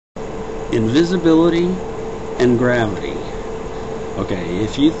Invisibility and gravity. Okay,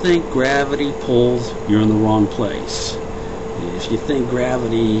 if you think gravity pulls, you're in the wrong place. If you think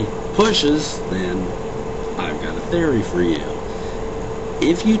gravity pushes, then I've got a theory for you.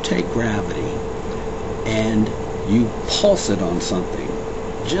 If you take gravity and you pulse it on something,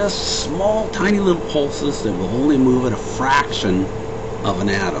 just small tiny little pulses that will only move at a fraction of an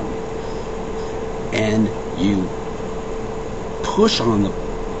atom, and you push on the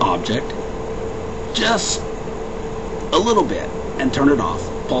object just a little bit and turn it off,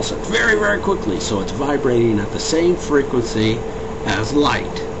 pulse it very, very quickly so it's vibrating at the same frequency as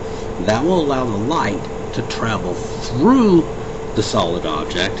light. That will allow the light to travel through the solid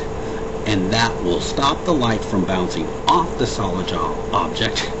object, and that will stop the light from bouncing off the solid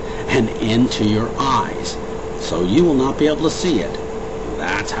object and into your eyes, so you will not be able to see it.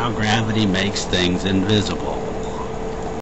 That's how gravity makes things invisible.